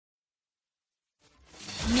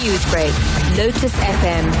Newsbreak, Lotus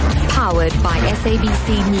FM, powered by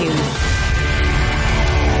SABC News.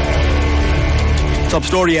 Top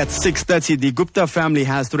story at 6:30. The Gupta family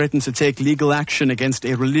has threatened to take legal action against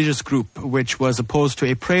a religious group which was opposed to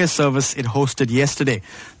a prayer service it hosted yesterday.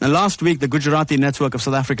 Now, last week, the Gujarati network of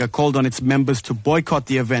South Africa called on its members to boycott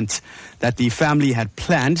the event that the family had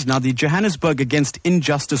planned. Now, the Johannesburg Against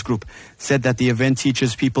Injustice group said that the event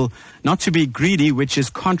teaches people not to be greedy, which is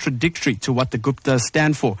contradictory to what the Guptas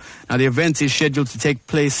stand for. Now, the event is scheduled to take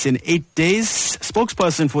place in 8 days.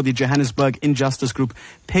 Spokesperson for the Johannesburg Injustice group,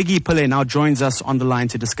 Peggy Pillay, now joins us on the line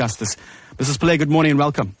to discuss this. Mrs. Pillay, good morning and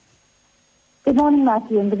welcome. Good morning,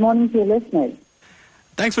 Matthew, and good morning to your listeners.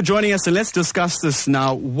 Thanks for joining us, and let's discuss this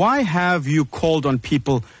now. Why have you called on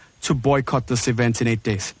people to boycott this event in 8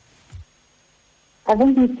 days? I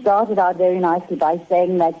think we started out very nicely by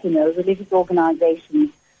saying that, religious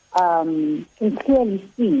organizations can clearly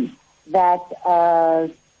see that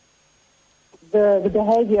the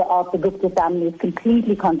behavior of the Gupta family is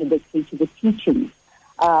completely contradictory to the teachings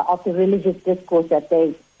of the religious discourse that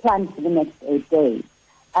they've planned for the next 8 days.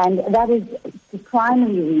 And that is the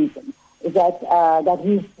primary reason is that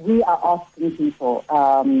we are asking people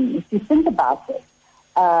to think about this,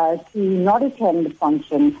 to not attend the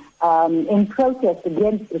function in protest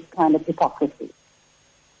against this kind of hypocrisy.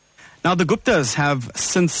 Now, the Guptas have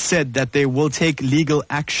since said that they will take legal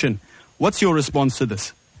action. What's your response to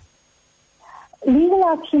this? Legal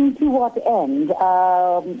action to what end?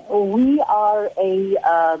 We are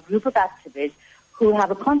a group of activists who have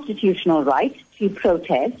a constitutional right to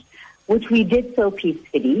protest, which we did so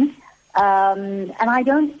peacefully. And I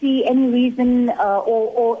don't see any reason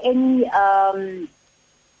or any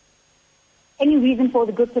reason for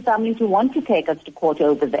the Gupta family to want to take us to court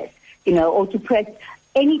over this, or to press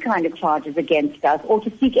any kind of charges against us or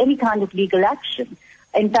to seek any kind of legal action.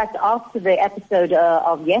 In fact, after the episode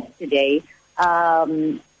of yesterday,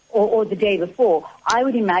 or the day before, I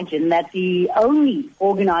would imagine that the only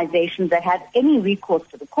organizations that have any recourse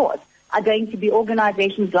to the court are going to be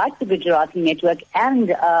organizations like the Gujarati network and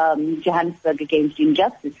Johannesburg Against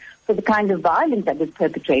Injustice for the kind of violence that was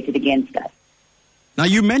perpetrated against us. Now,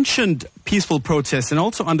 you mentioned peaceful protests and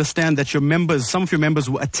also understand that some of your members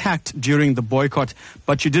were attacked during the boycott,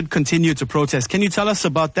 but you did continue to protest. Can you tell us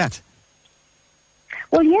about that?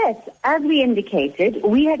 Well, yes, as we indicated,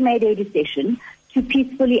 we had made a decision to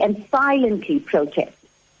peacefully and silently protest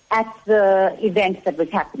at the event that was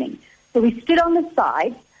happening. So we stood on the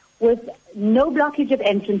side with no blockage of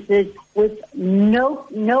entrances, with no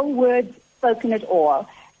words spoken at all,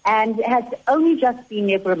 and had only just been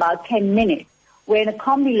there for about 10 minutes when a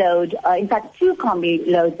combi load, in fact, 2 combi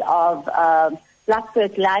loads of Black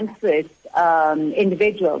First, Land First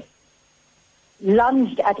individuals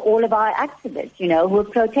lunged at all of our activists, who were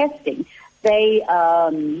protesting. They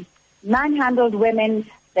manhandled women.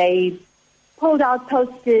 They pulled out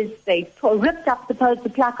posters. They ripped up the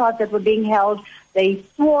placards that were being held. They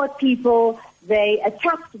swore at people. They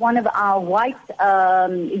attacked one of our white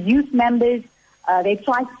youth members. They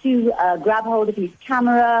tried to grab hold of his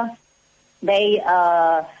camera. They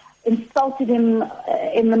insulted him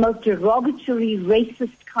in the most derogatory,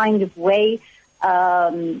 racist kind of way.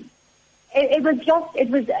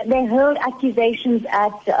 They hurled accusations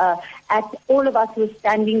at all of us who were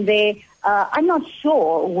standing there. I'm not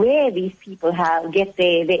sure where these people get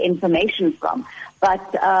their information from,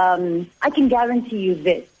 but I can guarantee you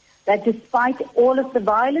this, that despite all of the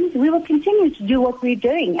violence, we will continue to do what we're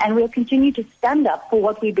doing, and we'll continue to stand up for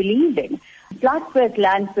what we believe in. Black First,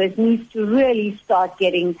 Land First needs to really start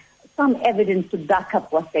getting some evidence to back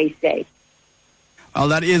up what they say. Well,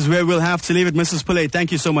 that is where we'll have to leave it. Mrs. Pillay,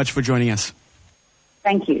 thank you so much for joining us.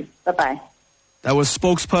 Thank you. Bye-bye. That was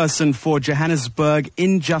spokesperson for Johannesburg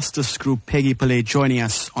Injustice Group, Peggy Pillay, joining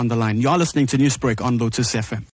us on the line. You're listening to Newsbreak on Lotus FM.